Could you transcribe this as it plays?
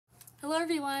Hello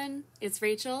everyone, it's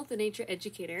Rachel, the Nature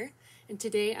Educator, and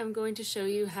today I'm going to show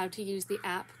you how to use the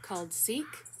app called Seek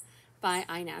by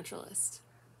iNaturalist.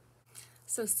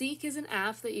 So Seek is an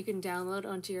app that you can download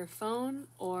onto your phone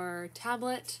or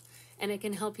tablet, and it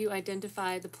can help you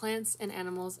identify the plants and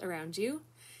animals around you.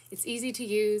 It's easy to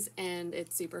use and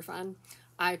it's super fun.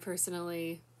 I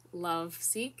personally love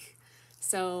Seek,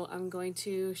 so I'm going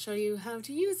to show you how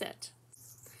to use it.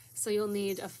 So you'll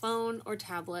need a phone or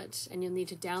tablet, and you'll need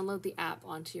to download the app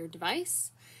onto your device,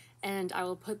 and I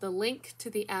will put the link to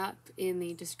the app in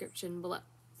the description below.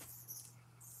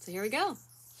 So here we go.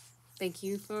 Thank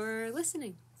you for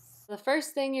listening. The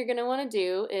first thing you're going to want to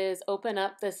do is open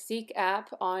up the Seek app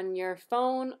on your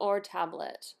phone or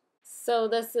tablet. So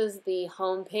this is the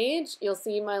home page. You'll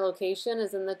see my location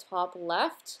is in the top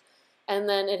left, and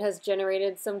then it has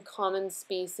generated some common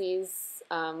species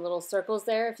little circles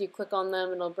there. If you click on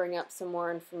them, it'll bring up some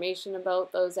more information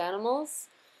about those animals.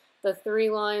 The 3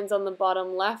 lines on the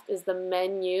bottom left is the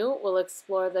menu. We'll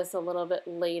explore this a little bit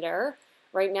later.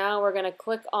 Right now we're going to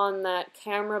click on that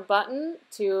camera button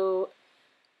to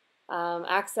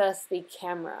access the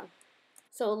camera.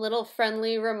 So a little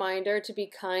friendly reminder to be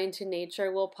kind to nature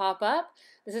will pop up.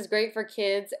 This is great for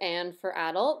kids and for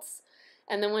adults.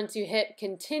 And then once you hit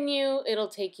continue, it'll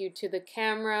take you to the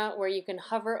camera where you can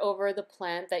hover over the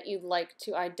plant that you'd like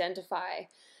to identify.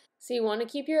 So you want to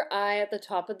keep your eye at the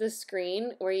top of the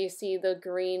screen where you see the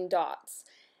green dots.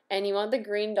 And you want the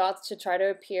green dots to try to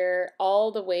appear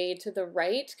all the way to the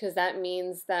right, because that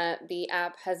means that the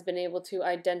app has been able to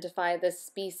identify the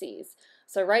species.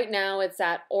 So right now it's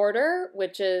at order,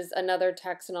 which is another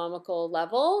taxonomical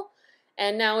level,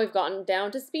 and now we've gotten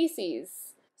down to species.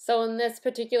 So in this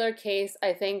particular case,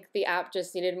 I think the app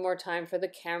just needed more time for the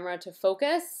camera to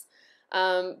focus,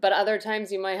 but other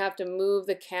times you might have to move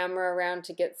the camera around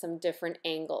to get some different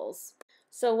angles.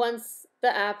 So once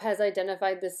the app has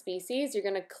identified the species, you're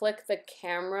going to click the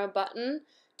camera button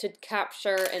to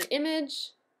capture an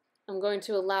image. I'm going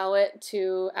to allow it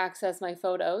to access my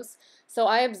photos. So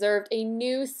I observed a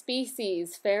new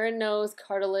species, ferrous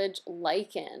cartilage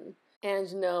lichen.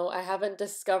 And no, I haven't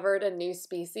discovered a new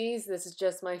species. This is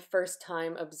just my first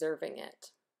time observing it.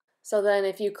 So then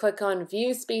if you click on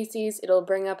View Species, it'll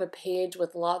bring up a page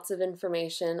with lots of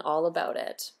information all about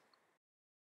it.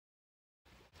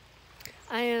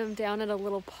 I am down at a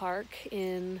little park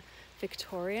in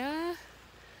Victoria.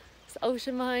 There's the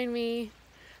ocean behind me.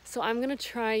 So I'm gonna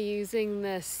try using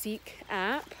the Seek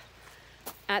app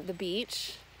at the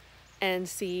beach and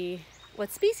see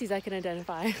what species I can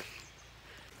identify.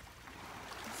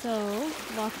 So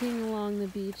walking along the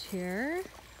beach here,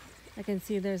 I can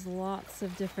see there's lots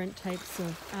of different types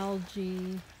of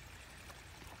algae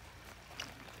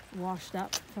washed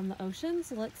up from the ocean.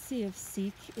 So let's see if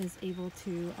Seek is able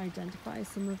to identify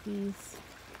some of these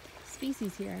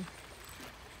species here.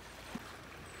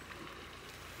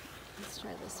 Let's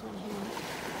try this one here.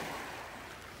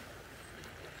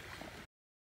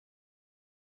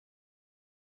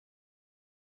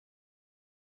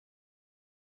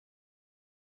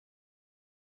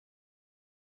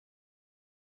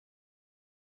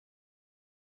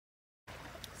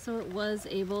 So it was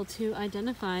able to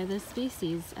identify this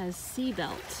species as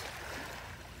seabelt.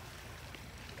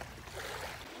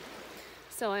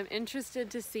 So I'm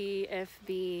interested to see if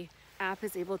the app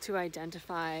is able to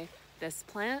identify this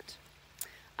plant.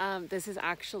 This is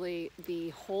actually the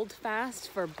holdfast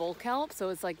for bull kelp, so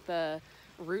it's like the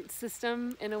root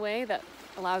system in a way that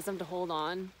allows them to hold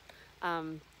on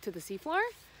to the seafloor.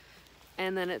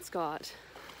 And then it's got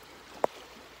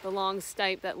the long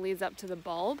stipe that leads up to the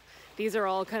bulb. These are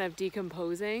all kind of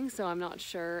decomposing, so I'm not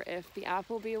sure if the app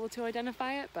will be able to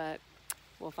identify it, but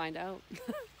we'll find out.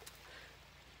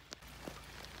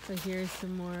 So here's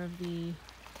some more of the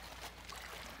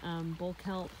bull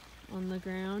kelp on the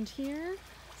ground here.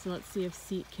 So let's see if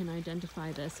Seek can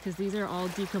identify this, because these are all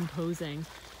decomposing.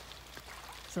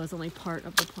 So it's only part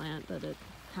of the plant that it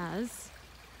has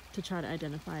to try to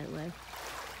identify it with.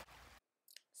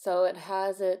 So it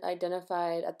has it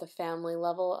identified at the family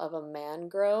level of a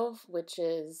mangrove, which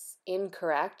is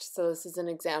incorrect. So this is an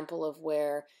example of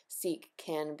where Seek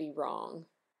can be wrong.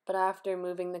 But after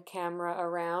moving the camera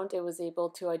around, it was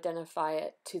able to identify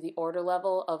it to the order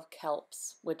level of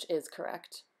kelps, which is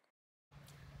correct.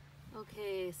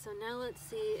 Okay, so now let's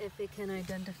see if it can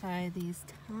identify these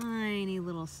tiny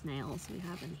little snails we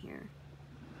have in here.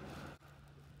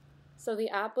 So the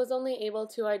app was only able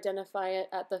to identify it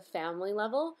at the family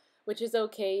level, which is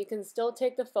okay. You can still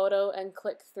take the photo and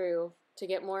click through to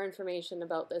get more information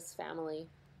about this family.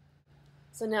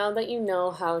 So now that you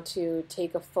know how to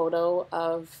take a photo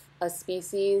of a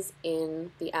species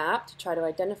in the app to try to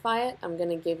identify it, I'm going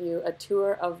to give you a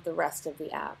tour of the rest of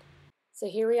the app. So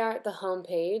here we are at the home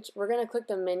page. We're going to click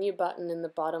the menu button in the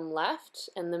bottom left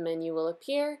and the menu will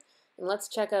appear. And let's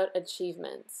check out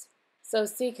achievements. So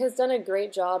Seek has done a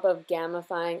great job of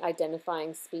gamifying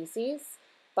identifying species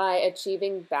by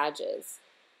achieving badges.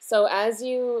 So as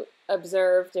you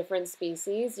observe different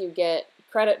species, you get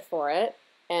credit for it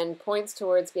and points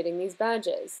towards getting these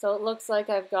badges. So it looks like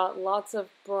I've got lots of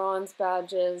bronze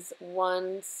badges,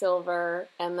 1 silver,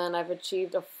 and then I've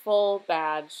achieved a full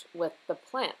badge with the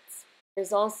plants.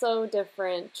 There's also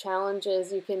different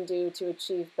challenges you can do to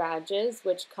achieve badges,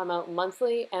 which come out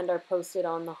monthly and are posted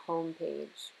on the home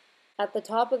page. At the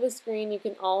top of the screen, you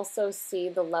can also see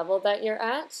the level that you're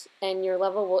at, and your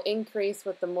level will increase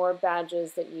with the more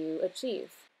badges that you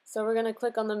achieve. So we're going to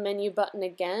click on the menu button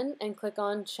again and click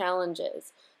on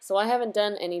challenges. So I haven't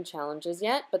done any challenges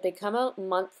yet, but they come out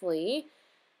monthly.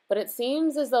 But it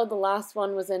seems as though the last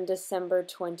one was in December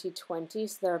 2020,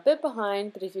 so they're a bit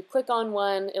behind, but if you click on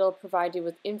one, it'll provide you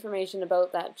with information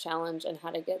about that challenge and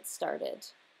how to get started.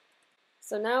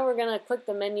 So now we're going to click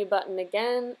the menu button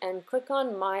again and click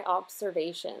on My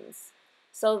Observations.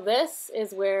 So this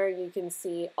is where you can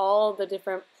see all the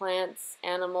different plants,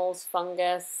 animals,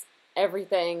 fungus,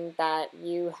 everything that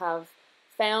you have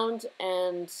found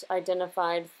and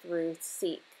identified through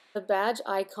Seek. The badge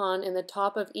icon in the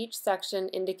top of each section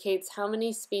indicates how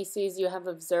many species you have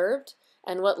observed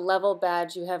and what level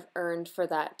badge you have earned for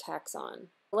that taxon.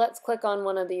 Let's click on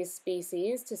one of these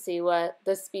species to see what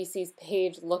the species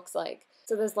page looks like.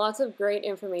 So there's lots of great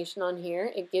information on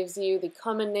here. It gives you the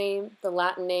common name, the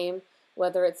Latin name,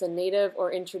 whether it's a native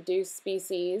or introduced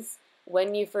species,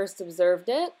 when you first observed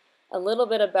it, a little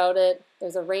bit about it.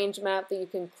 There's a range map that you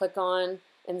can click on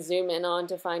and zoom in on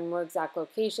to find more exact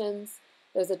locations.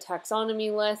 There's a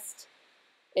taxonomy list.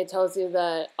 It tells you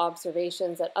the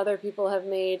observations that other people have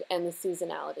made and the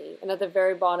seasonality. And at the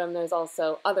very bottom, there's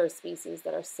also other species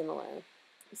that are similar.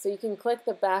 So you can click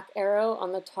the back arrow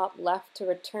on the top left to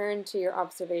return to your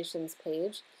observations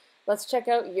page. Let's check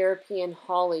out European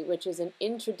holly, which is an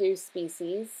introduced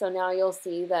species. So now you'll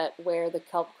see that where the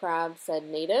kelp crab said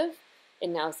native, it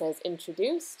now says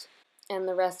introduced. And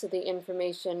the rest of the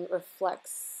information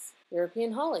reflects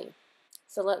European holly.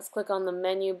 So let's click on the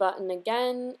menu button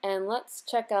again and let's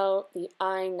check out the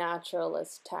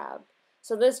iNaturalist tab.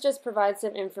 So this just provides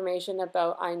some information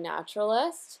about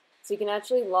iNaturalist. So you can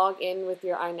actually log in with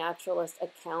your iNaturalist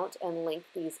account and link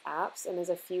these apps, and there's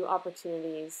a few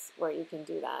opportunities where you can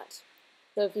do that.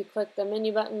 So if you click the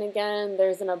menu button again,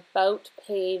 there's an About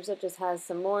page that just has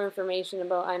some more information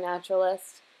about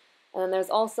iNaturalist. And then there's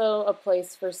also a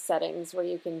place for settings where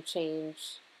you can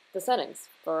change the settings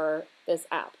for this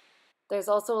app. There's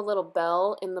also a little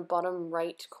bell in the bottom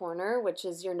right corner, which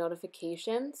is your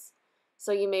notifications.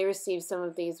 So you may receive some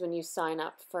of these when you sign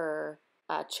up for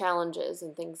challenges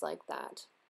and things like that.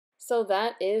 So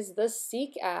that is the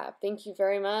Seek app. Thank you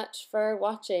very much for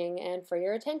watching and for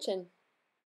your attention.